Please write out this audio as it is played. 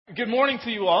Good morning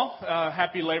to you all.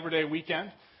 Happy Labor Day weekend.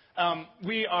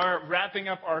 We are wrapping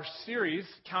up our series,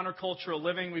 Countercultural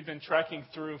Living. We've been tracking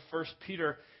through 1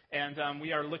 Peter, and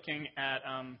we are looking at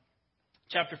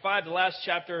chapter 5, the last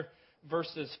chapter,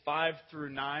 verses 5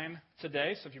 through 9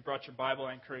 today. So if you brought your Bible,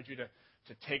 I encourage you to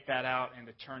take that out and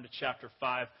to turn to chapter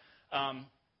 5. I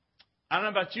don't know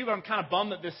about you, but I'm kind of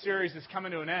bummed that this series is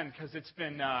coming to an end because it's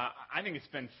been, I think it's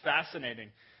been fascinating.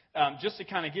 Just to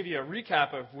kind of give you a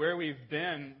recap of where we've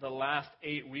been the last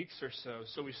 8 weeks or so.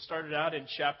 So we started out in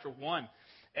chapter 1,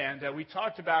 and we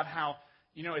talked about how,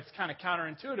 it's kind of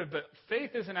counterintuitive, but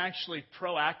faith isn't actually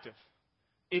proactive.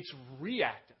 It's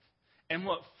reactive. And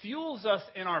what fuels us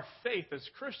in our faith as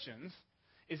Christians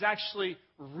is actually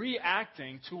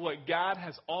reacting to what God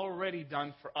has already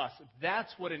done for us.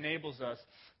 That's what enables us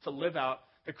to live out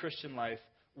the Christian life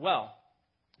well.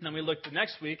 And then we looked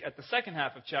next week at the second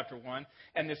half of chapter 1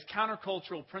 and this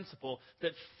countercultural principle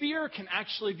that fear can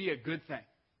actually be a good thing,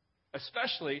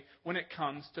 especially when it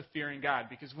comes to fearing God.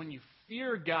 Because when you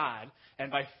fear God, and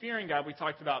by fearing God, we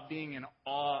talked about being in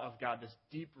awe of God, this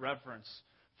deep reverence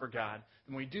for God.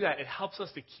 And when we do that, it helps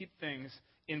us to keep things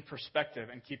in perspective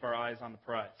and keep our eyes on the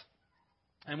prize.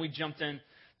 And we jumped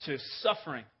into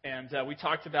suffering, and we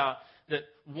talked about that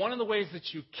one of the ways that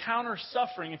you counter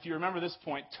suffering, if you remember this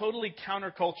point, totally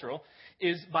countercultural,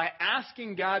 is by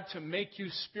asking God to make you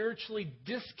spiritually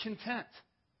discontent.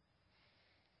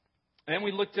 And then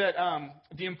we looked at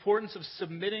the importance of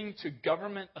submitting to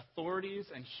government authorities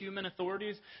and human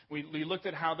authorities. We looked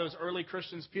at how those early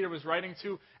Christians Peter was writing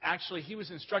to, actually he was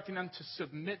instructing them to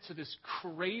submit to this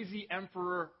crazy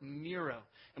emperor Nero.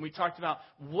 And we talked about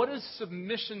what does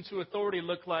submission to authority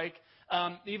look like,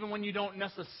 even when you don't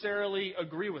necessarily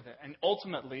agree with it. And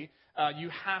ultimately, you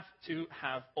have to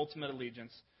have ultimate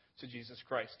allegiance to Jesus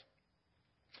Christ.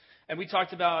 And we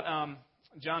talked about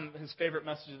John, his favorite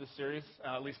message of the series,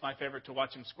 at least my favorite to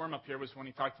watch him squirm up here, was when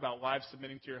he talked about wives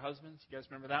submitting to your husbands. You guys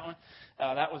remember that one?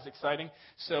 That was exciting.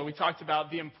 So we talked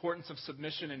about the importance of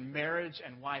submission in marriage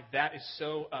and why that is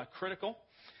so critical.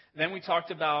 Then we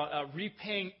talked about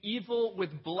repaying evil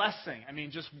with blessing. I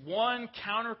mean, just one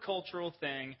countercultural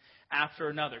thing after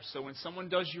another. So when someone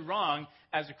does you wrong,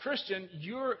 as a Christian,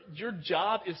 your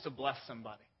job is to bless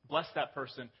somebody. Bless that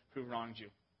person who wronged you.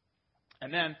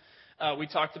 And then we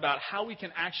talked about how we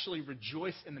can actually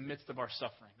rejoice in the midst of our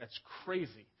suffering. That's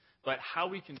crazy. But how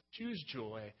we can choose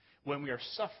joy when we are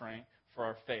suffering for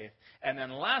our faith. And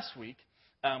then last week,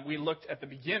 we looked at the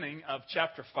beginning of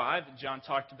chapter 5. John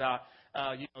talked about,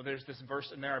 there's this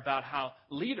verse in there about how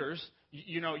leaders,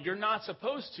 you're not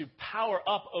supposed to power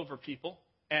up over people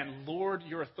and lord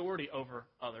your authority over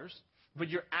others. But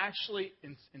you're actually,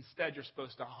 instead, you're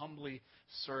supposed to humbly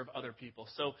serve other people.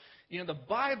 So,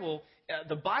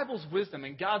 the Bible's wisdom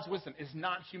and God's wisdom is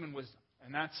not human wisdom.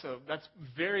 And that's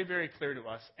very, very clear to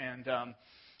us. And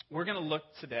we're going to look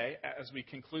today, as we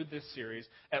conclude this series,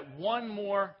 at one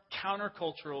more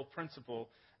countercultural principle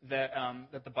that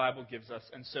the Bible gives us.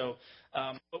 And so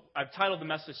I've titled the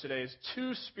message today is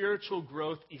 2 Spiritual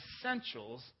Growth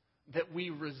Essentials That We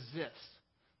Resist.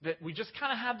 That we just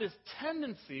kind of have this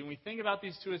tendency, when we think about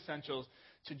these 2 essentials,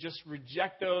 to just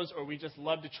reject those, or we just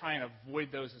love to try and avoid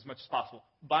those as much as possible.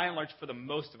 By and large, for the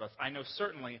most of us. I know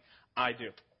certainly I do.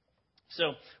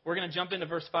 So we're going to jump into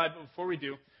verse 5, but before we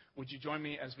do, would you join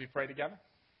me as we pray together?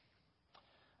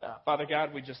 Father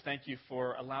God, we just thank you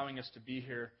for allowing us to be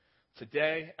here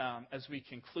today. As we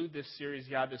conclude this series,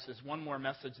 God, this is one more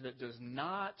message that does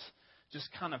not just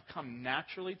kind of come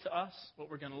naturally to us, what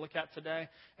we're going to look at today.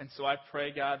 And so I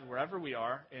pray, God, wherever we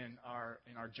are in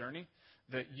our journey,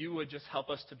 that you would just help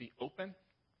us to be open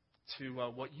to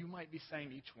what you might be saying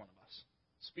to each one of us.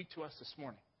 Speak to us this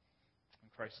morning. In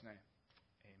Christ's name,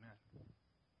 amen.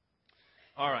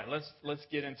 All right, let's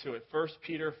get into it. 1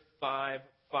 Peter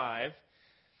 5:5.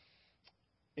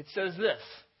 It says this: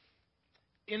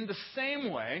 in the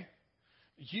same way,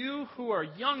 you who are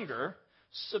younger,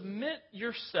 submit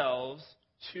yourselves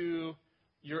to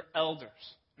your elders.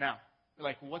 Now,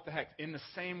 like, what the heck? In the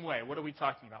same way. What are we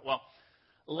talking about? Well,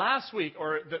 last week,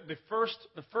 or the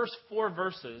first 4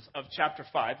 verses of chapter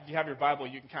 5, if you have your Bible,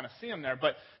 you can kind of see them there.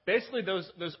 But basically,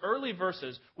 those early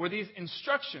verses were these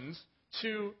instructions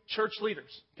to church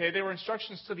leaders. Okay, they were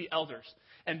instructions to the elders.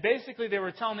 And basically, they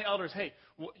were telling the elders, hey,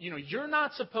 you're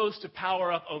not supposed to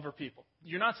power up over people.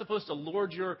 You're not supposed to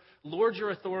lord your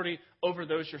authority over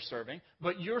those you're serving,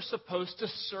 but you're supposed to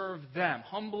serve them,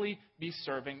 humbly be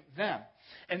serving them.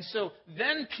 And so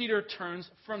then Peter turns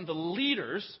from the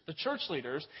leaders, the church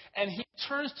leaders, and he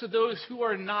turns to those who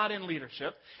are not in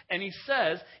leadership, and he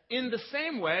says, in the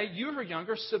same way, you who are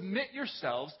younger, submit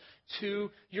yourselves to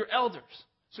your elders.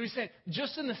 So he's saying,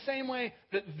 just in the same way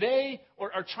that they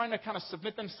are trying to kind of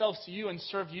submit themselves to you and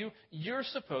serve you, you're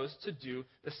supposed to do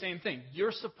the same thing.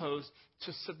 You're supposed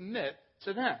to submit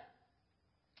to them.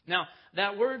 Now,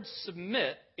 that word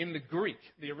submit in the Greek,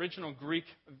 the original Greek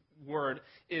word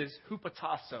is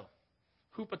hupotasso.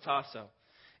 Hupotasso.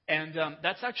 And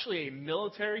that's actually a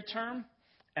military term.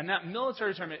 And that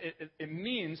military term, it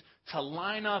means to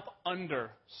line up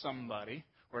under somebody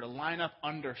or to line up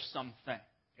under something.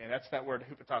 Okay, that's that word,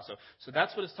 hupotasso. So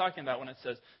that's what it's talking about when it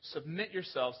says, submit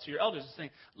yourselves to your elders. It's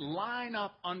saying, line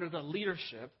up under the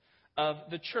leadership of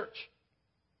the church.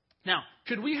 Now,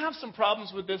 could we have some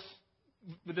problems with this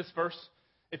verse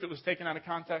if it was taken out of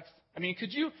context? I mean,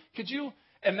 could you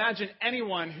imagine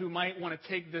anyone who might want to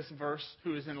take this verse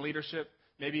who is in leadership,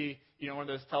 maybe, one of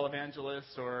those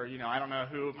televangelists or, I don't know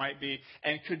who it might be,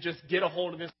 and could just get a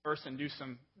hold of this verse and do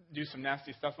some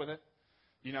nasty stuff with it?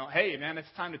 Hey, man, it's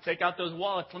time to take out those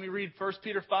wallets. Let me read 1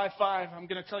 Peter 5:5. I'm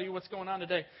going to tell you what's going on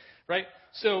today, right?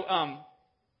 So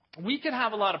we could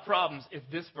have a lot of problems if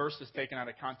this verse is taken out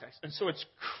of context. And so it's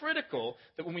critical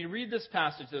that when we read this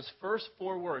passage, those first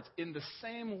 4 words, in the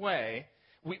same way,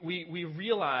 we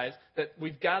realize that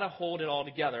we've got to hold it all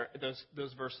together,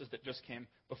 those verses that just came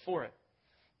before it.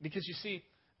 Because you see,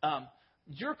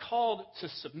 you're called to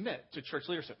submit to church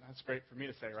leadership. That's great for me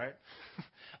to say, right?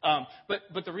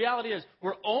 But the reality is,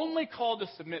 we're only called to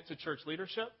submit to church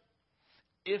leadership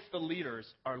if the leaders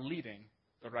are leading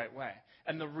the right way.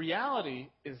 And the reality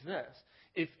is this.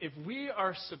 If we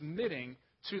are submitting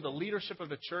to the leadership of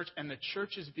the church and the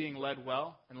church is being led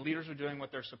well and leaders are doing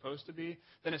what they're supposed to be,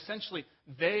 then essentially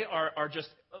they are just,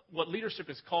 what leadership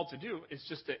is called to do is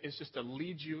just to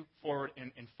lead you forward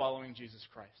in following Jesus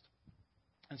Christ.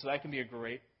 And so that can be a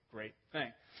great, great thing.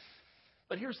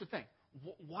 But here's the thing.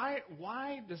 Why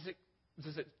does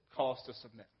it call us to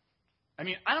submit? I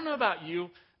mean, I don't know about you,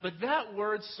 but that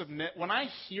word submit, when I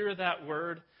hear that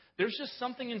word, there's just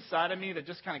something inside of me that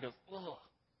just kind of goes, ugh.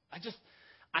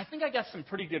 I think I got some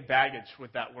pretty good baggage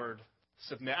with that word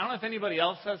submit. I don't know if anybody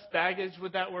else has baggage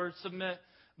with that word submit,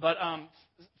 but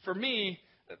for me,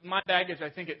 my baggage, I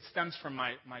think it stems from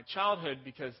my childhood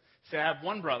because, say, I have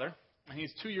one brother, and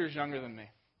he's 2 years younger than me.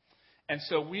 And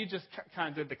so we just kind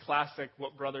of did the classic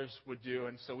what brothers would do.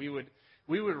 And so we would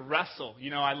wrestle.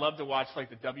 I loved to watch like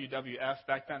the WWF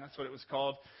back then. That's what it was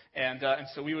called. And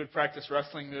so we would practice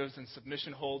wrestling moves and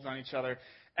submission holds on each other.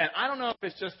 And I don't know if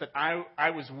it's just that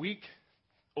I was weak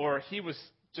or he was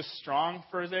just strong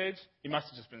for his age. He must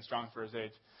have just been strong for his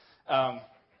age.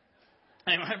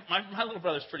 And my little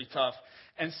brother's pretty tough.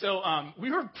 And so we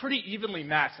were pretty evenly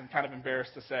matched, I'm kind of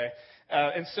embarrassed to say.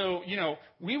 And so,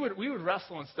 we would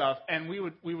wrestle and stuff, and we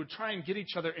would try and get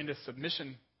each other into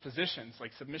submission positions,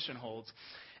 like submission holds.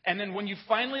 And then when you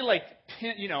finally,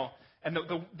 pin, and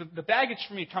the baggage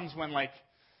for me comes when, it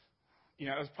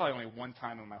was probably only one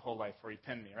time in my whole life where he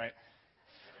pinned me, right?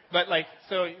 But,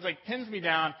 so he, pins me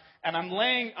down, and I'm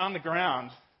laying on the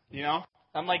ground,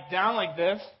 I'm, down like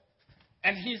this,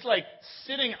 and he's,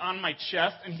 sitting on my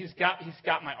chest, and he's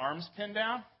got my arms pinned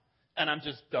down, and I'm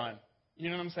just done. You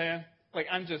know what I'm saying?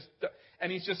 I'm just,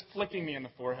 and he's just flicking me in the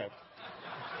forehead.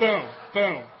 Boom,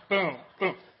 boom, boom,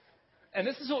 boom. And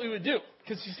this is what we would do.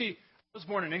 Because, you see, I was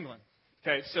born in England.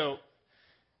 Okay, so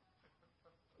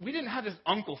we didn't have this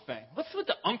uncle thing. What's with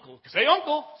the uncle? Say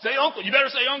uncle, you better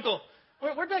say uncle.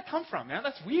 Where'd that come from, man?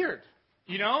 That's weird.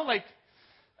 Anyway,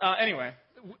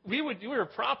 we were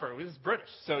proper. We was British.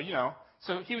 So,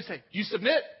 so he would say, you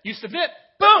submit,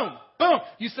 boom, boom,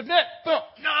 you submit, boom,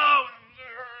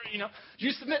 no,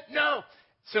 you submit, no.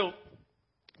 So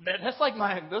that's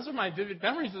those are my vivid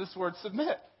memories of this word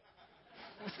submit.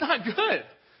 It's not good.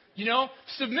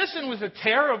 Submission was a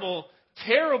terrible,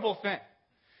 terrible thing.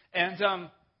 And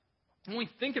when we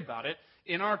think about it,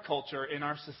 in our culture, in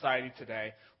our society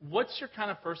today, what's your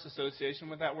kind of first association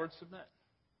with that word submit?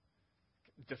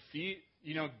 Defeat,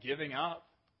 giving up,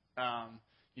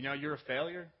 you're a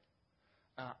failure.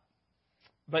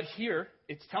 But here,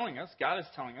 it's telling us, God is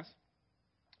telling us,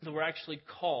 that we're actually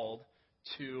called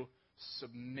to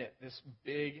submit. This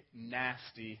big,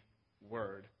 nasty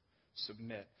word,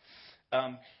 submit.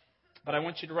 But I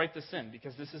want you to write this in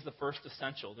because this is the first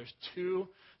essential. There's 2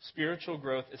 spiritual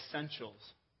growth essentials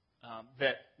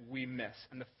that we miss.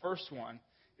 And the first one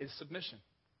is submission.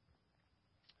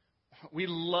 We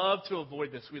love to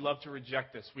avoid this. We love to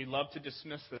reject this. We love to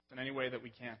dismiss this in any way that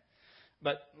we can.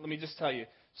 But let me just tell you,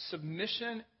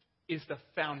 submission is the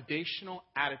foundational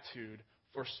attitude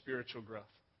for spiritual growth.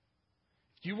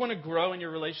 If you want to grow in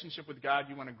your relationship with God,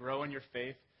 you want to grow in your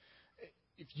faith,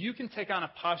 if you can take on a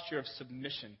posture of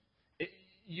submission,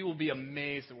 you will be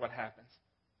amazed at what happens.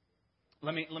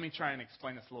 Let me try and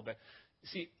explain this a little bit.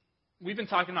 See, we've been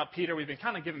talking about Peter. We've been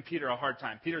kind of giving Peter a hard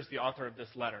time. Peter's the author of this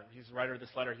letter. He's the writer of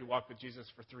this letter. He walked with Jesus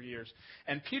for 3 years.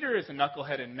 And Peter is a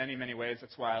knucklehead in many, many ways.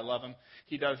 That's why I love him.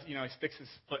 He does, he sticks his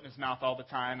foot in his mouth all the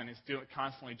time, and he's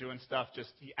constantly doing stuff.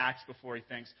 He acts before he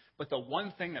thinks. But the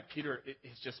one thing that Peter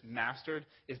has just mastered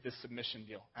is this submission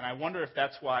deal. And I wonder if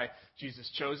that's why Jesus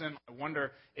chose him. I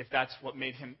wonder if that's what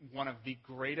made him one of the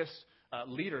greatest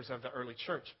leaders of the early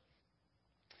church.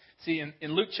 See,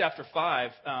 in Luke chapter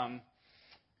 5,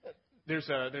 there's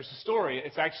a story.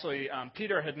 It's actually,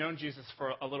 Peter had known Jesus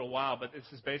for a little while, but this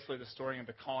is basically the story of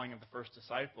the calling of the first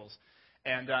disciples.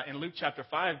 And in Luke chapter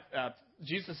 5,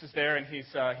 Jesus is there, and he's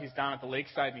down at the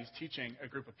lakeside, and he's teaching a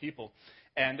group of people.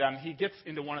 And he gets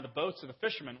into one of the boats of the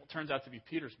fishermen. It turns out to be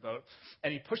Peter's boat.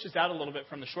 And he pushes out a little bit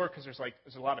from the shore because there's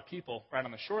a lot of people right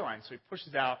on the shoreline. So he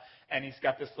pushes out, and he's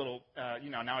got this little,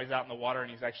 now he's out in the water,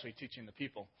 and he's actually teaching the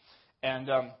people. And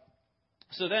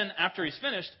so then after he's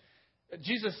finished,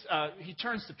 Jesus, he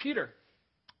turns to Peter,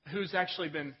 who's actually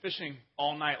been fishing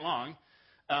all night long,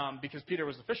 because Peter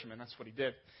was a fisherman. That's what he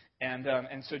did.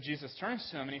 And so Jesus turns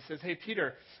to him and he says, "Hey,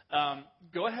 Peter,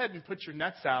 go ahead and put your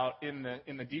nets out in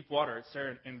the deep water." It's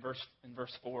there in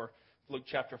verse 4, Luke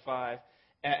chapter 5,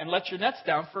 and let your nets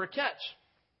down for a catch.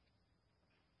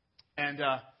 And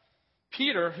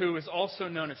Peter, who is also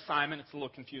known as Simon, it's a little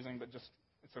confusing, but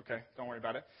it's okay. Don't worry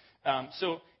about it.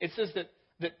 So it says that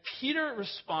Peter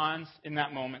responds in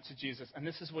that moment to Jesus, and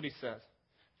this is what he says.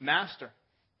 "Master,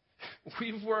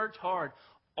 we've worked hard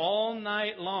all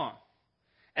night long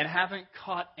and haven't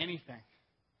caught anything.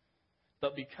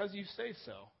 But because you say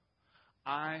so,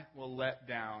 I will let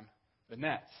down the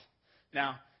nets."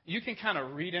 Now, you can kind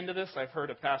of read into this. I've heard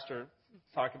a pastor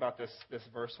talk about this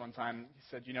verse one time. He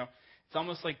said, it's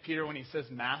almost like Peter when he says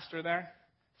master there.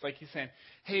 It's like he's saying,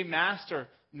 "Hey, master,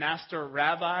 master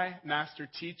rabbi, master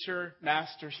teacher,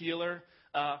 master healer,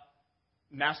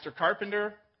 master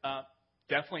carpenter,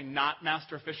 definitely not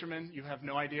master fisherman. You have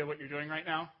no idea what you're doing right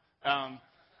now.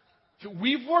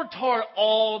 We've worked hard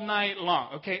all night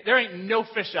long, okay? There ain't no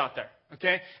fish out there,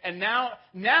 okay? And now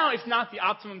it's not the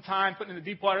optimum time putting in the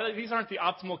deep water. These aren't the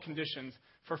optimal conditions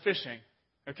for fishing,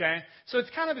 okay? So it's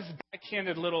kind of this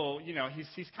backhanded little,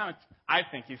 he's kind of, I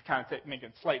think he's kind of making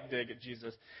a slight dig at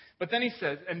Jesus. But then he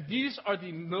says, and these are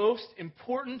the most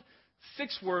important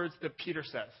 6 words that Peter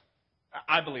says,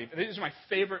 I believe. These are my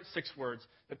favorite 6 words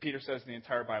that Peter says in the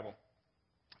entire Bible.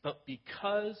 "But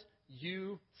because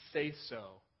you say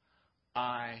so,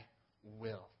 I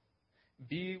will."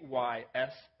 BYSSIW.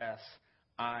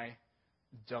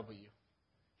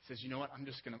 He says, "You know what?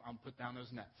 I'll put down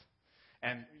those nets."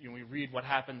 And we read what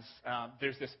happens.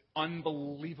 There's this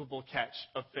unbelievable catch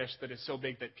of fish that is so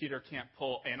big that Peter can't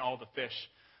pull in all the fish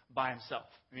by himself.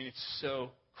 I mean, it's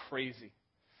so crazy.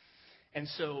 And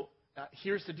so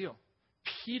here's the deal.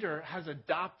 Peter has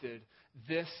adopted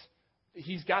this.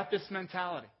 He's got this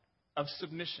mentality of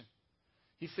submission.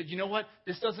 He said, "You know what?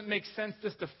 This doesn't make sense.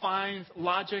 This defies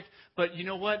logic. But you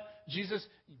know what, Jesus,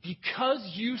 because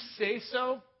you say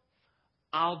so,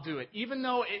 I'll do it. Even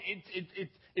though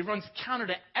it runs counter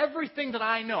to everything that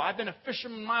I know. I've been a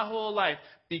fisherman my whole life.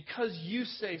 Because you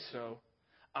say so,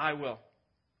 I will."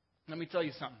 Let me tell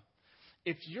you something.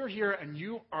 If you're here and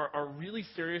you are really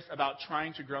serious about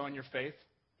trying to grow in your faith,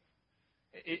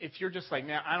 if you're just like,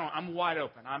 "Man, I'm wide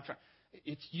open. I'm trying."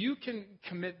 If you can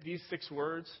commit these 6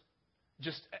 words,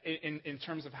 just in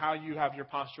terms of how you have your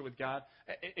posture with God,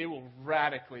 it will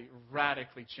radically,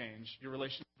 radically change your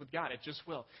relationship with God. It just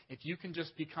will. If you can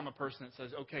just become a person that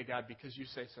says, "Okay, God, because you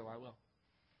say so, I will."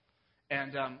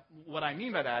 And what I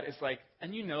mean by that is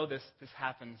and this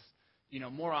happens,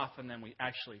 more often than we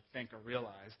actually think or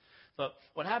realize. But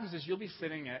what happens is you'll be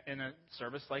sitting in a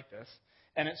service like this,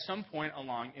 and at some point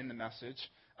along in the message,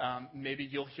 maybe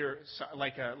you'll hear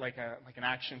like an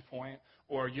action point,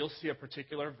 or you'll see a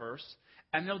particular verse,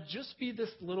 and there'll just be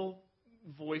this little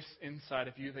voice inside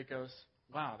of you that goes,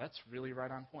 "Wow, that's really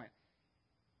right on point."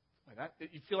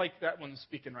 You feel like that one's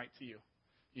speaking right to you,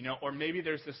 Or maybe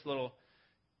there's this little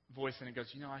voice and it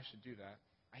goes, "I should do that.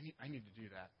 I need to do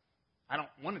that. I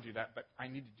don't want to do that, but I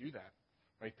need to do that,"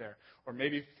 right there. Or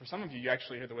maybe for some of you, you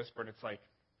actually hear the whisper, and it's like,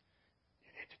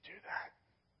 "You need to do that.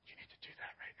 You need to do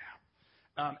that right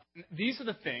now." These are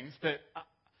the things that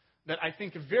I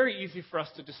think are very easy for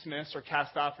us to dismiss or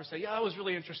cast off or say, "Yeah, that was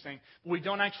really interesting," but we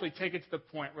don't actually take it to the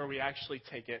point where we actually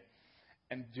take it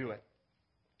and do it.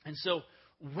 And so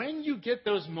when you get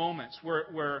those moments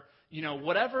where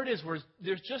whatever it is, where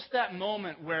there's just that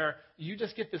moment where you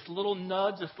just get this little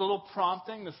nudge, this little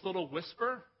prompting, this little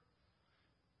whisper,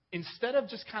 instead of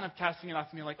just kind of casting it off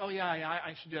and being like, "Oh, yeah,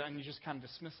 I should do that," and you just kind of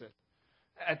dismiss it.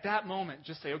 At that moment,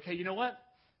 just say, "Okay, you know what?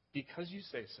 Because you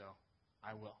say so,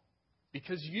 I will.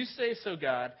 Because you say so,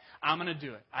 God, I'm going to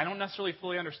do it. I don't necessarily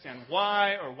fully understand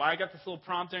why or why I got this little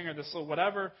prompting or this little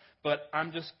whatever, but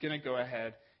I'm just going to go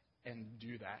ahead and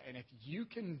do that. And if you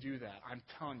can do that, I'm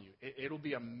telling you, it'll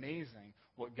be amazing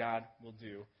what God will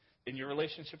do in your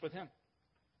relationship with Him.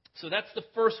 So that's the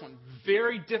first one.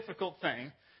 Very difficult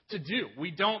thing to do.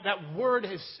 That word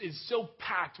is so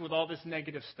packed with all this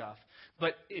negative stuff.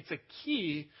 But it's a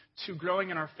key to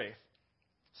growing in our faith.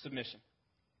 Submission.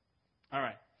 All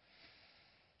right.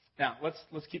 Now,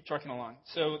 let's keep trucking along.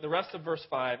 So the rest of verse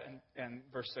 5 and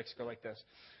verse 6 go like this.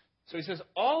 So he says,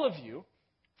 all of you,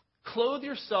 clothe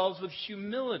yourselves with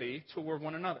humility toward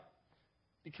one another,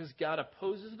 because God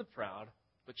opposes the proud,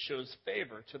 but shows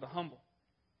favor to the humble.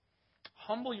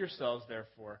 Humble yourselves,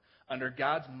 therefore, under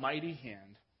God's mighty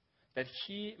hand, that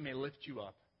He may lift you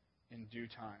up in due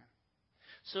time.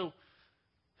 So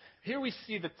here we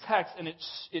see the text, and it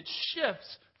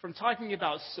shifts from talking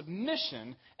about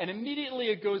submission, and immediately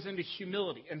it goes into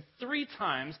humility. And 3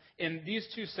 times in these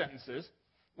 2 sentences,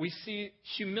 we see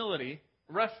humility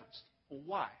referenced.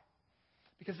 Why?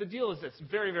 Because the deal is this,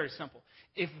 very, very simple.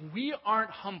 If we aren't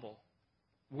humble,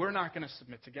 we're not going to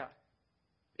submit to God.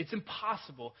 It's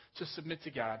impossible to submit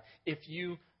to God if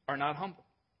you are not humble.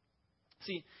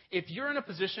 See, if you're in a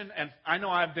position, and I know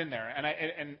I've been there,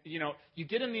 and you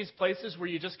get in these places where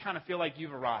you just kind of feel like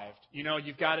you've arrived.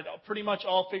 You've got it pretty much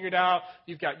all figured out.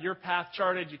 You've got your path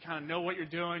charted. You kind of know what you're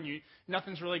doing.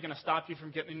 Nothing's really going to stop you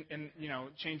from getting in,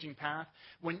 changing path.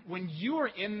 When you are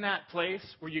in that place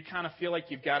where you kind of feel like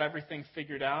you've got everything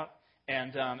figured out,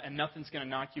 and nothing's going to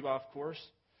knock you off course,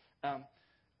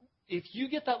 if you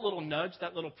get that little nudge,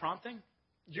 that little prompting,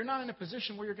 you're not in a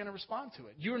position where you're going to respond to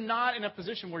it. You're not in a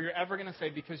position where you're ever going to say,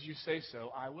 because you say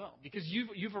so, I will. Because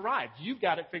you've arrived. You've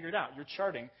got it figured out. You're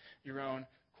charting your own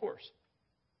course.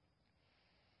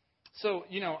 So,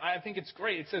 I think it's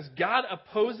great. It says, God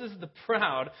opposes the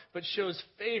proud, but shows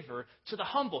favor to the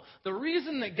humble. The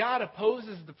reason that God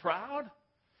opposes the proud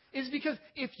is because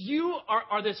if you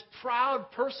are this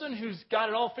proud person who's got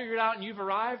it all figured out and you've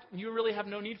arrived and you really have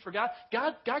no need for God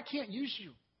can't use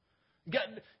you.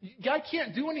 God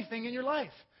can't do anything in your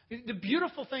life. The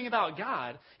beautiful thing about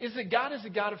God is that God is a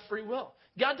God of free will.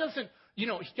 God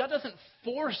doesn't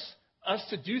force us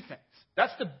to do things.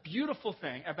 That's the beautiful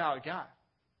thing about God.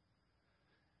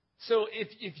 So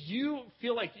if you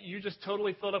feel like you're just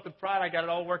totally filled up with pride, I got it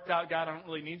all worked out, God, I don't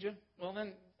really need you, well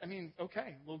then,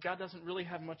 okay. Well, God doesn't really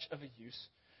have much of a use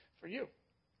for you,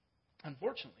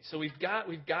 unfortunately. So we've got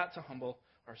to humble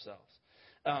ourselves.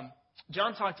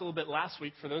 John talked a little bit last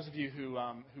week, for those of you who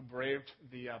braved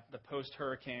the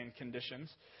post-hurricane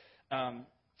conditions.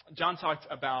 John talked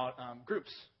about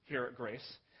groups here at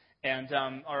Grace. And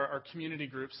our community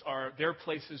groups they're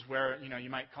places where, you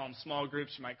might call them small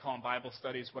groups, you might call them Bible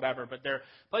studies, whatever. But they're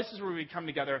places where we come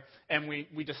together and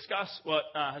we discuss what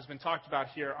has been talked about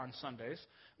here on Sundays.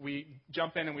 We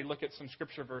jump in and we look at some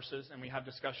scripture verses and we have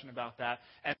discussion about that.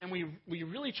 And then we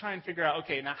really try and figure out,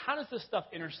 okay, now how does this stuff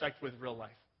intersect with real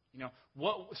life?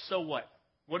 So what?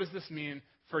 What does this mean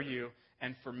for you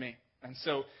and for me? And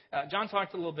so John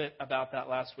talked a little bit about that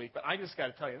last week, but I just got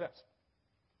to tell you this.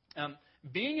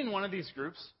 Being in one of these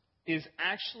groups is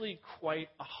actually quite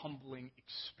a humbling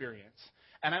experience.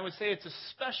 And I would say it's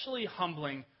especially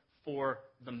humbling for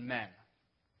the men.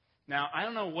 Now, I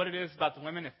don't know what it is about the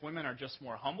women, if women are just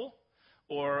more humble,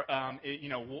 or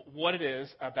what it is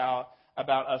about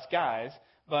us guys,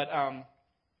 but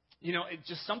it's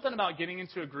just something about getting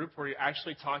into a group where you're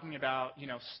actually talking about,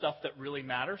 stuff that really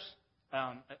matters,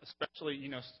 especially,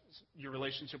 your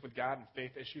relationship with God and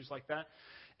faith issues like that.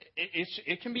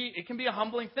 It can be a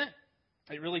humbling thing.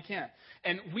 It really can.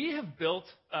 And we have built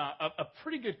a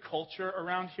pretty good culture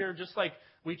around here, just like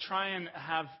we try and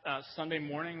have Sunday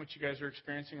morning, which you guys are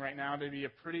experiencing right now, to be a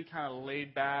pretty kind of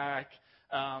laid back,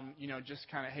 just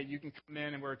kind of, hey, you can come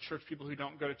in, and we're church people who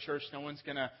don't go to church. No one's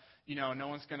going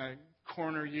to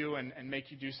corner you and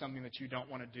make you do something that you don't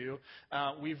want to do.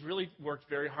 We've really worked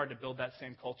very hard to build that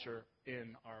same culture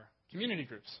in our community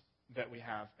groups that we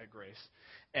have at Grace.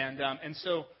 And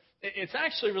so it's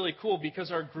actually really cool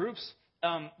because our groups,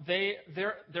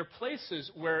 they're places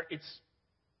where it's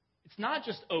not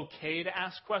just okay to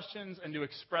ask questions and to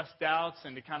express doubts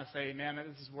and to kind of say, man,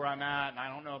 this is where I'm at, and I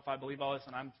don't know if I believe all this,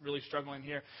 and I'm really struggling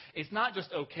here. It's not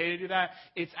just okay to do that.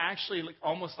 It's actually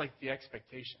almost like the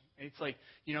expectation. It's like,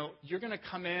 you're going to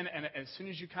come in, and as soon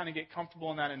as you kind of get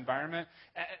comfortable in that environment,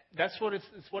 that's what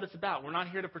it's about. We're not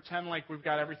here to pretend like we've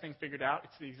got everything figured out.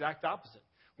 It's the exact opposite.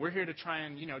 We're here to try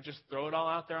and, just throw it all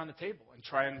out there on the table and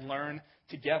try and learn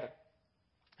together.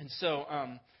 And so,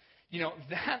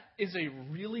 that is a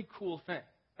really cool thing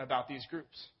about these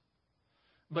groups.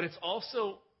 But it's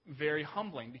also very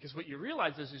humbling because what you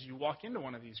realize is you walk into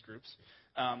one of these groups,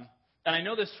 and I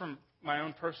know this from my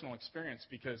own personal experience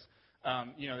because,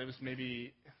 it was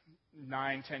maybe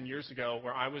 9-10 years ago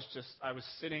where I was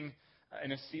sitting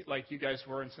in a seat like you guys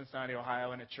were in Cincinnati,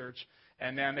 Ohio, in a church,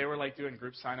 and then they were like doing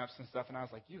group sign-ups and stuff, and I was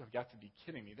like, you have got to be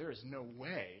kidding me. There is no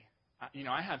way.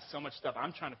 I have so much stuff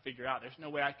I'm trying to figure out. There's no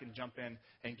way I can jump in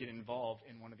and get involved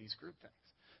in one of these group things.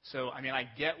 So, I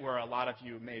get where a lot of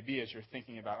you may be as you're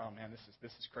thinking about, oh man,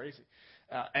 this is crazy.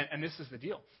 And this is the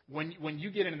deal. When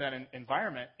you get into that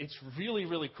environment, it's really,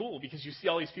 really cool because you see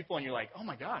all these people and you're like, oh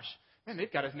my gosh, man,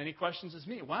 they've got as many questions as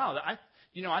me. Wow,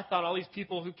 I thought all these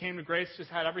people who came to Grace just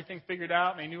had everything figured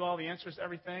out and they knew all the answers to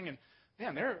everything. And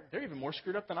man, they're even more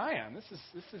screwed up than I am.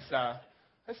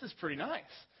 This is pretty nice.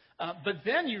 But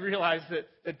then you realize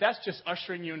that that's just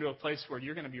ushering you into a place where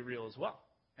you're going to be real as well,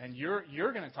 and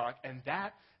you're going to talk, and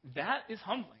that is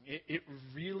humbling. It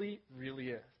really, really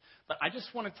is. But I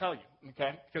just want to tell you,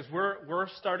 okay, because we're going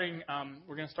to start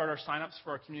our signups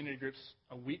for our community groups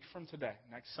a week from today,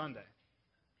 next Sunday.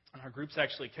 And our groups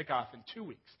actually kick off in 2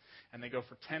 weeks, and they're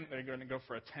going to go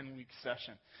for a 10-week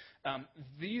session.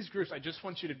 These groups, I just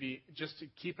want you to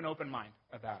keep an open mind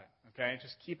about it, okay?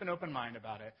 Just keep an open mind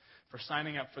about it for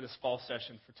signing up for this fall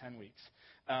session for 10 weeks.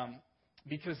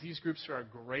 Because these groups are a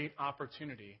great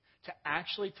opportunity to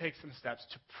actually take some steps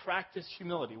to practice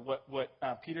humility, what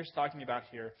Peter's talking about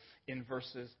here in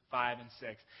verses 5 and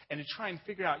 6, and to try and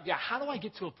figure out, how do I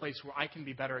get to a place where I can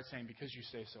be better at saying, because you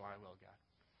say so, I will, God.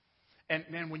 And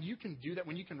man, when you can do that,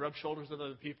 when you can rub shoulders with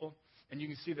other people, and you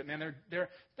can see that, man, they're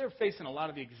facing a lot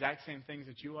of the exact same things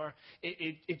that you are,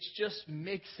 it just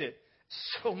makes it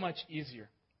so much easier.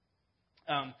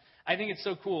 I think it's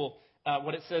so cool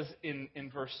what it says in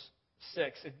verse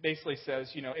 6. It basically says,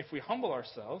 if we humble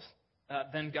ourselves,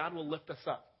 then God will lift us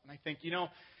up. And I think,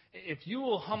 if you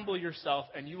will humble yourself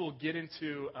and you will get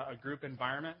into a group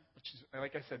environment, which is,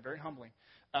 like I said, very humbling,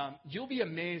 you'll be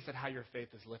amazed at how your faith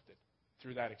is lifted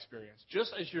through that experience.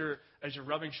 Just as you're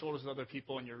rubbing shoulders with other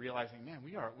people and you're realizing, man,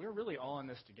 we're really all in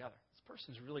this together. This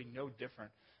person's really no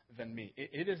different than me.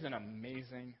 It is an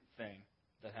amazing thing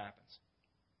that happens.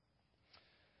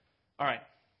 All right.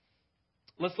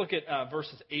 Let's look at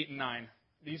verses 8 and 9.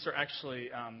 These are actually,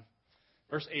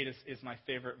 verse 8 is my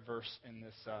favorite verse in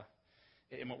this,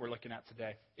 in what we're looking at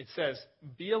today. It says,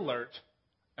 "Be alert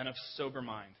and of sober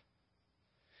mind.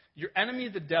 Your enemy,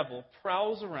 the devil,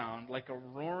 prowls around like a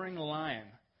roaring lion,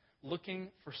 looking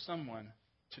for someone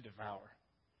to devour.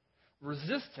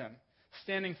 Resist him,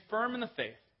 standing firm in the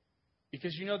faith,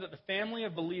 because you know that the family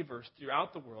of believers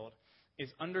throughout the world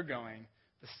is undergoing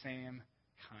the same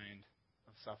kind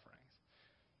of sufferings."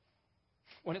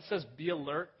 When it says be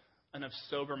alert and of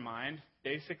sober mind,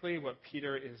 basically what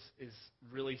Peter is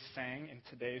really saying in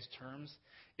today's terms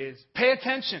is pay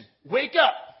attention, wake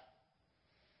up.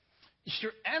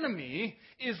 Your enemy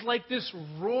is like this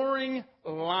roaring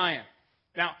lion.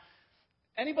 Now,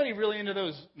 anybody really into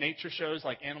those nature shows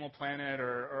like Animal Planet,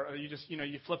 or you just,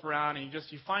 you flip around and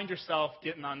you find yourself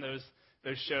getting on those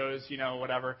shows,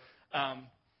 whatever.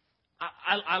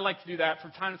 I like to do that.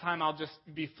 From time to time, I'll just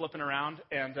be flipping around.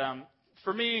 And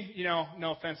for me,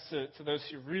 no offense to those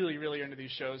who really, really are into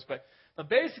these shows, but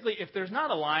basically, if there's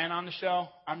not a lion on the show,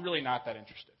 I'm really not that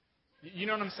interested. You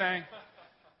know what I'm saying?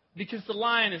 Because the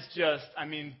lion is just,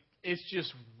 it's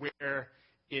just where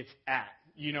it's at.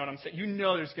 You know what I'm saying?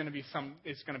 There's going to be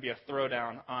it's going to be a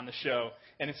throwdown on the show,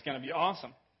 and it's going to be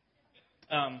awesome.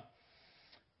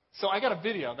 So I got a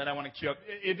video that I want to cue up.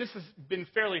 This has been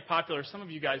fairly popular. Some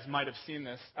of you guys might have seen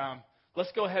this.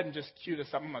 Let's go ahead and just cue this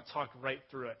up. I'm going to talk right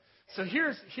through it. So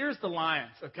here's the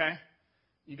lions, okay?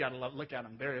 You got to look at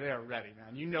them. They are ready,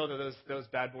 man. You know that those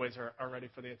bad boys are ready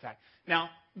for the attack. Now,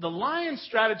 the lion's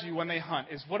strategy when they hunt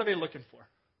is, what are they looking for?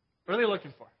 What are they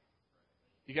looking for?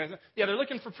 You guys know? Yeah, they're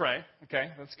looking for prey.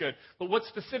 Okay, that's good. But what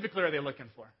specifically are they looking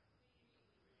for?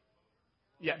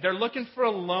 Yeah, they're looking for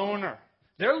a loner.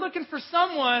 They're looking for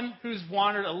someone who's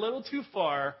wandered a little too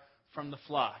far from the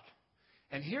flock.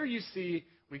 And here you see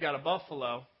we got a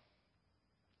buffalo.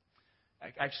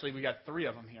 Actually, we got 3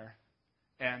 of them here.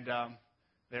 And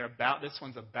this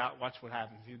one's about, watch what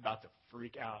happens. He's about to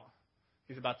freak out.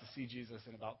 He's about to see Jesus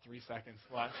in about 3 seconds.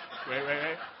 Watch. Wait.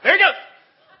 There he goes.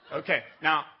 Okay,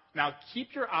 now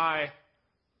keep your eye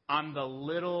on the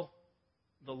little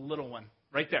one.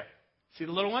 Right there. See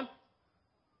the little one?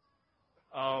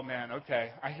 Oh, man,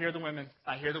 okay. I hear the women.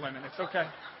 It's okay.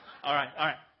 All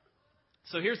right.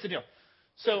 So here's the deal.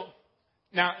 So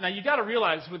now you got to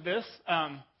realize with this,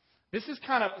 this is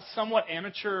kind of a somewhat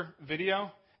amateur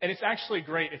video. And it's actually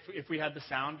great if we had the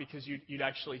sound, because you'd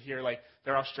actually hear, like,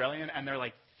 they're Australian and they're,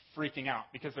 like, freaking out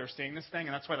because they're seeing this thing,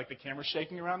 and that's why like the camera's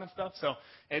shaking around and stuff. So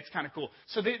it's kind of cool.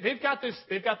 So they've got this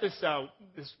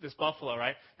buffalo,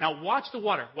 right? Now watch the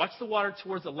water. Watch the water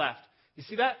towards the left. You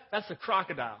see that? That's a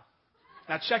crocodile.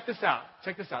 Now check this out.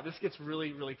 Check this out. This gets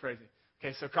really, really crazy.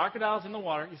 Okay, so crocodile's in the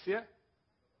water. You see it?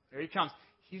 There he comes.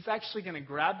 He's actually going to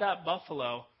grab that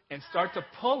buffalo and start to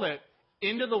pull it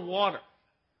into the water.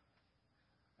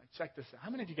 Now, check this out. How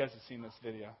many of you guys have seen this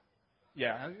video?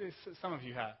 Yeah, some of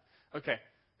you have. Okay,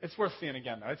 it's worth seeing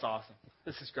again, though. It's awesome.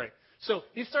 This is great. So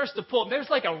he starts to pull. There's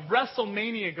like a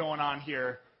WrestleMania going on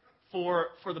here for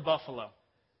the buffalo.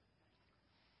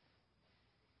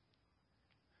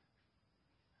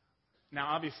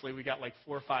 Now, obviously, we got like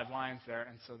 4 or 5 lions there,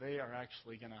 and so they are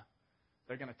actually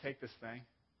they're gonna take this thing,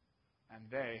 and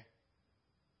they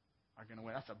are gonna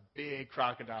win. That's a big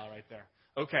crocodile right there.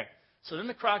 Okay, so then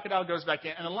the crocodile goes back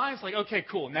in, and the lion's like, okay,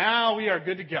 cool, now we are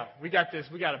good to go. We got this.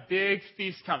 We got a big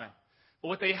feast coming. But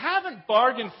what they haven't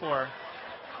bargained for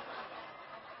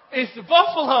is the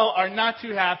buffalo are not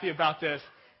too happy about this.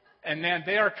 And man,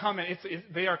 they are coming.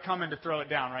 They are coming to throw it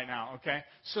down right now. Okay,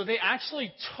 so they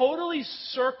actually totally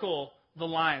circle the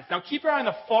lions. Now keep your eye on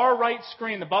the far right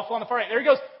screen. The buffalo on the far right. There he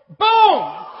goes.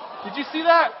 Boom! Did you see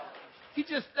that?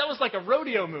 That was like a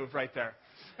rodeo move right there.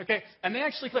 Okay, and they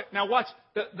actually click. Now watch.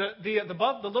 The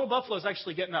little buffalo is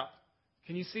actually getting up.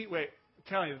 Can you see? Wait, I'm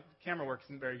telling you, the camera work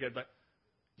isn't very good, but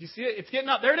do you see it? It's getting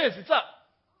up. There it is. It's up.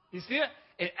 You see it?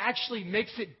 It actually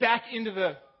makes it back into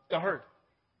the herd.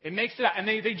 It makes it out, and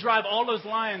they drive all those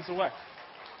lions away.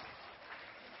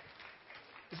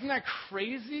 Isn't that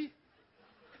crazy?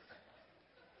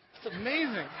 It's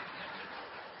amazing.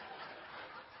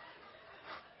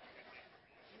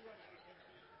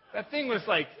 That thing was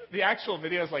like, the actual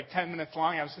video is like 10 minutes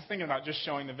long. I was just thinking about just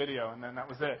showing the video, and then that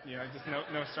was it. You know, just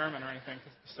no sermon or anything,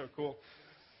 because it's so cool.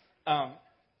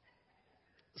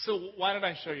 So why did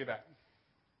I show you that?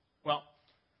 Well,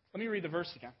 let me read the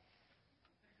verse again.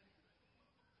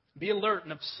 Be alert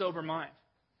and of sober mind.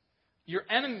 Your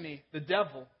enemy, the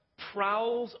devil,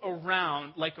 prowls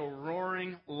around like a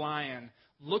roaring lion,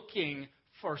 looking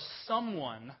for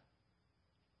someone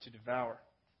to devour.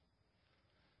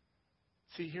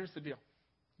 See, here's the deal.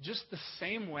 Just the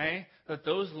same way that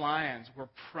those lions were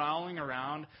prowling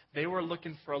around, they were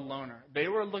looking for a loner. They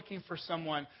were looking for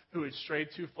someone who had strayed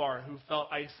too far, who felt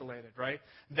isolated, right?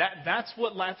 That's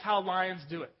how lions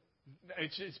do it.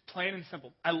 It's plain and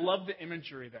simple. I love the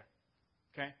imagery there.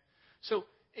 Okay? So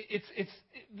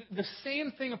the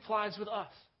same thing applies with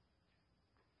us.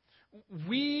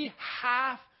 We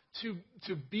have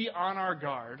to be on our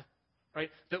guard, right?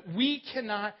 That we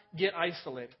cannot get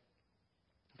isolated.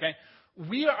 Okay?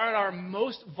 We are at our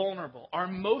most vulnerable, our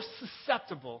most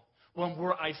susceptible when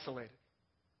we're isolated.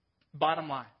 Bottom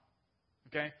line.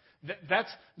 Okay?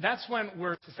 That's when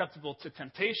we're susceptible to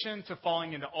temptation, to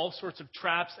falling into all sorts of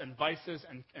traps and vices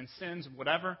and sins and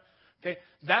whatever. Okay?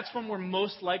 That's when we're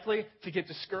most likely to get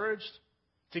discouraged,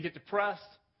 to get depressed,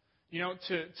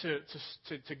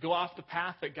 to go off the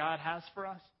path that God has for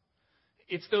us.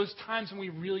 It's those times when we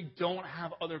really don't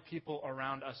have other people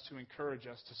around us to encourage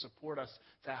us, to support us,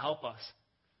 to help us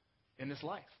in this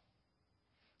life.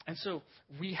 And so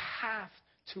we have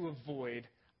to avoid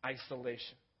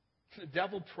isolation. The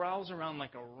devil prowls around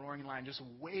like a roaring lion, just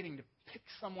waiting to pick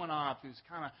someone off who's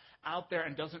kind of out there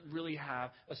and doesn't really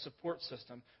have a support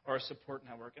system or a support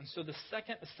network. And so the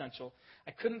second essential,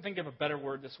 I couldn't think of a better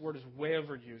word. This word is way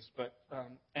overused. But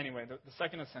anyway, the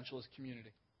second essential is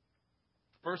community.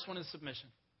 First one is submission.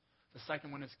 The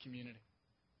second one is community.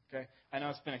 Okay? I know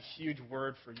it's been a huge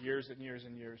word for years and years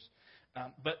and years.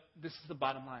 But this is the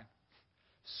bottom line.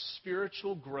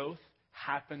 Spiritual growth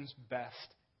happens best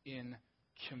in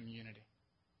community.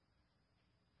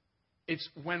 It's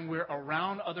when we're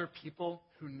around other people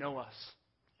who know us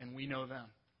and we know them.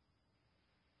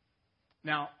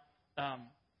 Now,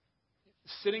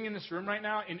 sitting in this room right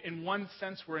now, in one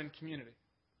sense, we're in community.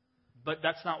 But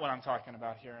that's not what I'm talking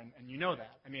about here, and you know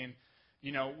that. I mean,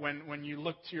 when you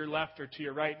look to your left or to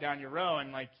your right down your row,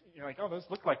 and you're like, oh, those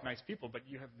look like nice people, but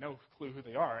you have no clue who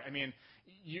they are. I mean,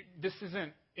 this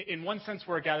isn't. In one sense,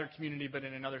 we're a gathered community, but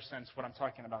in another sense, what I'm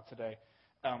talking about today,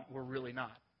 we're really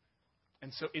not.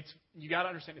 And so you got to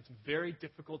understand, it's very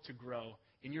difficult to grow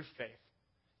in your faith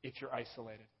if you're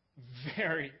isolated.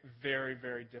 Very, very,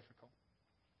 very difficult.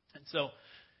 And so,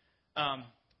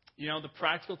 the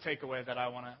practical takeaway that I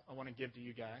want to give to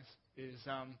you guys is,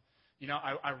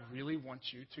 I really want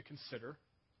you to consider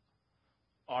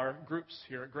our groups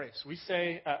here at Grace. We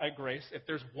say at Grace, if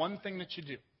there's one thing that you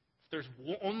do, if there's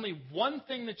only one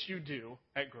thing that you do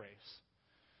at Grace,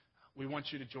 we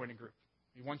want you to join a group.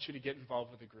 We want you to get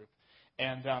involved with a group.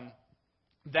 And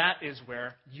that is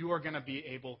where you are going to be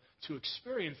able to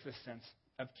experience this sense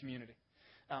of community.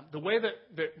 The way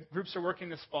that groups are working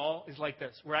this fall is like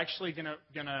this. We're actually going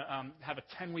to have a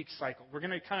 10-week cycle. We're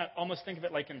going to kind of almost think of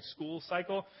it like in school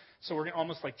cycle. So we're going to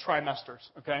almost like trimesters,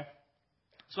 okay?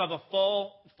 So I have a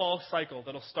fall cycle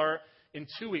that'll start in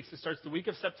 2 weeks. It starts the week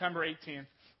of September 18th,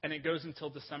 and it goes until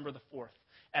December the 4th.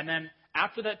 And then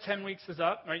after that 10 weeks is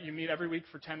up, right, you meet every week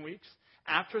for 10 weeks.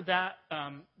 After that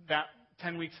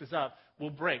 10 weeks is up, we'll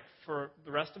break for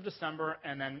the rest of December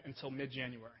and then until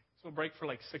mid-January. So we'll break for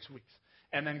like 6 weeks.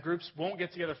 And then groups won't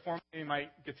get together formally. They might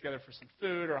get together for some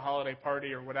food or a holiday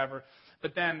party or whatever.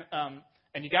 But then,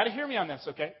 and you got to hear me on this,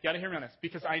 okay? You got to hear me on this.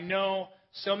 Because I know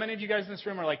so many of you guys in this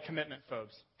room are like commitment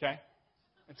phobes, okay?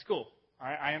 It's cool. All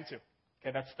right, I am too.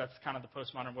 Okay, that's kind of the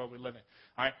postmodern world we live in.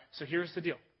 All right, so here's the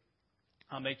deal.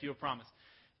 I'll make you a promise.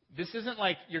 This isn't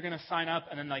like you're going to sign up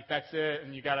and then like that's it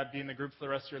and you got to be in the group for the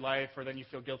rest of your life, or then you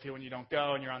feel guilty when you don't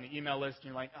go and you're on the email list and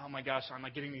you're like, oh my gosh, I'm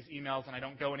like getting these emails and I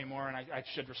don't go anymore and I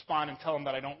should respond and tell them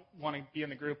that I don't want to be in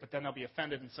the group, but then they'll be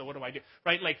offended and so what do I do?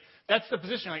 Right? Like that's the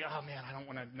position. You're like, oh man, I don't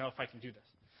want to know if I can do this.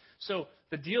 So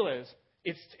the deal is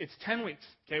it's 10 weeks.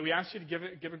 Okay, we ask you to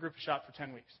give a group a shot for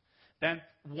 10 weeks. Then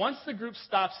once the group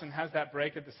stops and has that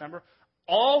break in December,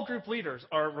 all group leaders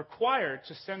are required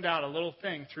to send out a little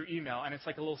thing through email, and it's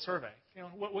like a little survey. You know,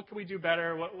 what can we do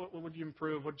better? What would you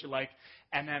improve? What would you like?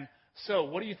 And then, so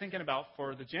what are you thinking about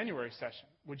for the January session?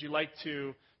 Would you like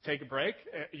to take a break?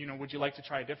 Would you like to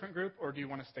try a different group, or do you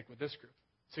want to stick with this group?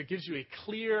 So it gives you a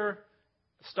clear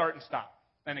start and stop,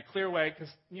 and a clear way,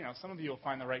 because, some of you will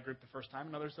find the right group the first time,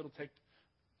 and others it'll take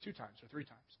 2 times or 3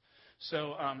 times.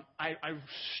 So I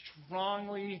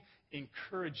strongly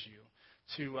encourage you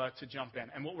to jump in.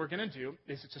 And what we're going to do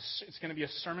is it's going to be a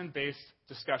sermon-based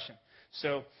discussion.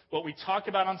 So what we talk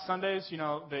about on Sundays,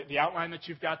 the outline that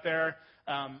you've got there,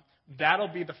 that'll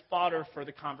be the fodder for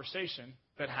the conversation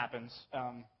that happens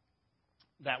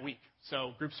that week.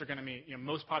 So groups are going to meet,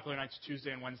 most popular nights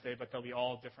Tuesday and Wednesday, but they'll be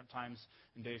all different times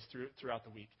and days throughout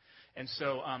the week. And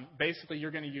so basically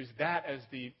you're going to use that as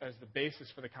the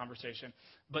basis for the conversation.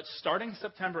 But starting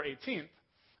September 18th,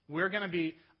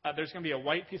 there's going to be a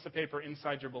white piece of paper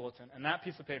inside your bulletin, and that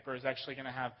piece of paper is actually going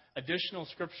to have additional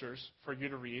scriptures for you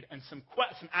to read and some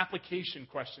application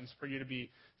questions for you to be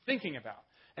thinking about.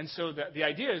 And so the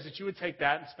idea is that you would take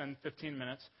that and spend 15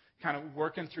 minutes kind of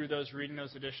working through those, reading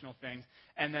those additional things,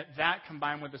 and that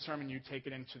combined with the sermon, you take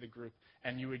it into the group,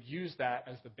 and you would use that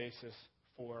as the basis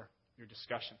for your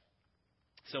discussion.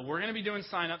 So we're going to be doing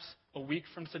sign-ups a week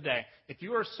from today. If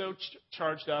you are so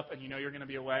charged up and you're going to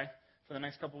be away for the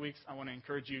next couple of weeks, I want to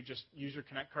encourage you, just use your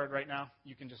Connect card right now.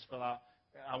 You can just fill out,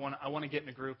 I want to get in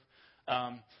a group.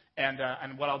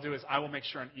 And what I'll do is I will make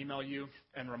sure and email you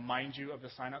and remind you of the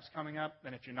sign-ups coming up.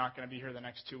 And if you're not going to be here the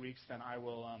next 2 weeks, then I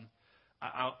will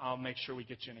I'll make sure we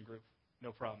get you in a group.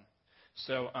 No problem.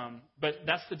 So, but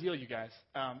that's the deal, you guys.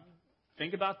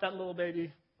 Think about that little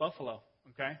baby buffalo,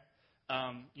 okay?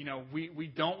 We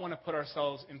don't want to put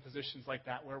ourselves in positions like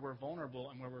that where we're vulnerable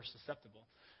and where we're susceptible.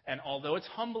 And although it's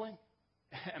humbling,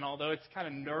 and although it's kind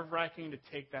of nerve-wracking to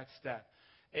take that step,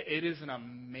 it is an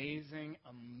amazing,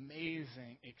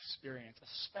 amazing experience,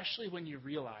 especially when you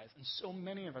realize, and so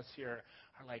many of us here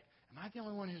are like, am I the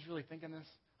only one who's really thinking this?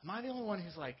 Am I the only one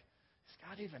who's like, is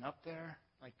God even up there?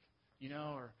 Like,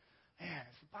 or, man,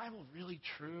 is the Bible really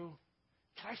true?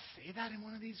 Can I say that in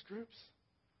one of these groups?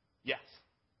 Yes.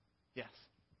 Yes.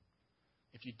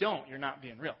 If you don't, you're not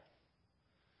being real.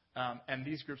 And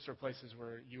these groups are places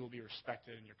where you will be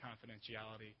respected and your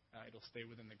confidentiality, it'll stay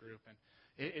within the group. And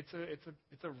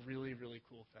it's a really, really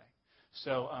cool thing.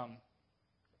 So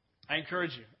I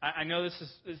encourage you. I know this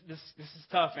is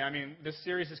tough, man. I mean, this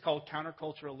series is called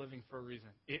Countercultural Living for a reason.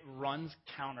 It runs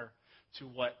counter to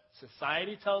what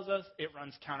society tells us. It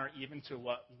runs counter even to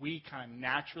what we kind of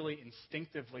naturally,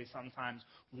 instinctively sometimes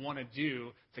want to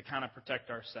do to kind of protect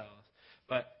ourselves.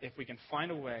 But if we can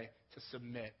find a way to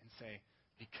submit and say,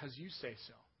 because you say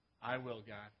so, I will,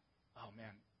 God. Oh, man,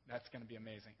 that's going to be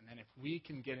amazing. And then if we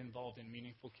can get involved in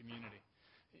meaningful community,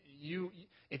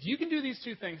 if you can do these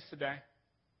 2 things today,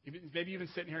 maybe you've been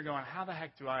sitting here going, how the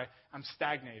heck I'm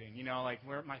stagnating, like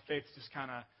where my faith's just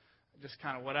kind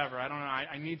of whatever. I don't know.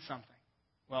 I need something.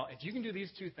 Well, if you can do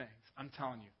these 2 things, I'm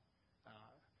telling you,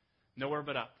 nowhere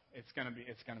but up. It's going to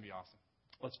be awesome.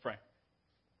 Let's pray.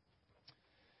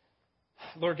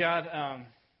 Lord God, I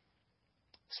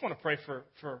just want to pray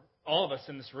for all of us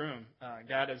in this room.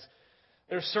 God,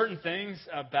 there are certain things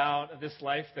about this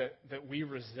life that we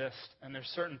resist, and there's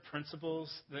certain principles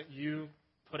that you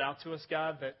put out to us,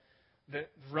 God, that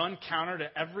run counter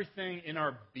to everything in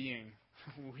our being.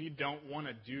 We don't want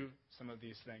to do some of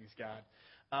these things,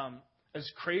 God. as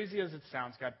crazy as it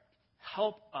sounds, God,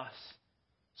 help us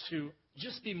to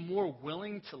just be more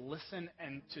willing to listen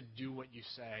and to do what you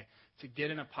say, to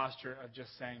get in a posture of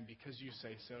just saying, because you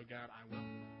say so, God, I will.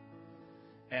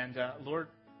 And Lord,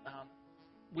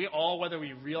 we all, whether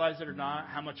we realize it or not,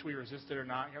 how much we resist it or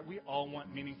not, God, we all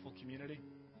want meaningful community.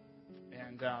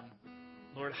 And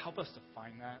Lord, help us to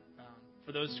find that.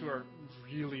 For those who are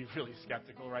really, really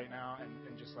skeptical right now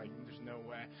and just like, there's no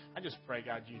way, I just pray,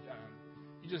 God, you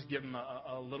just give them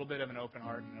a little bit of an open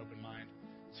heart and an open mind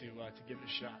to give it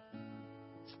a shot.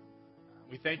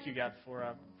 We thank you, God,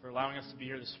 for allowing us to be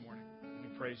here this morning.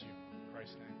 We praise you in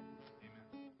Christ's name.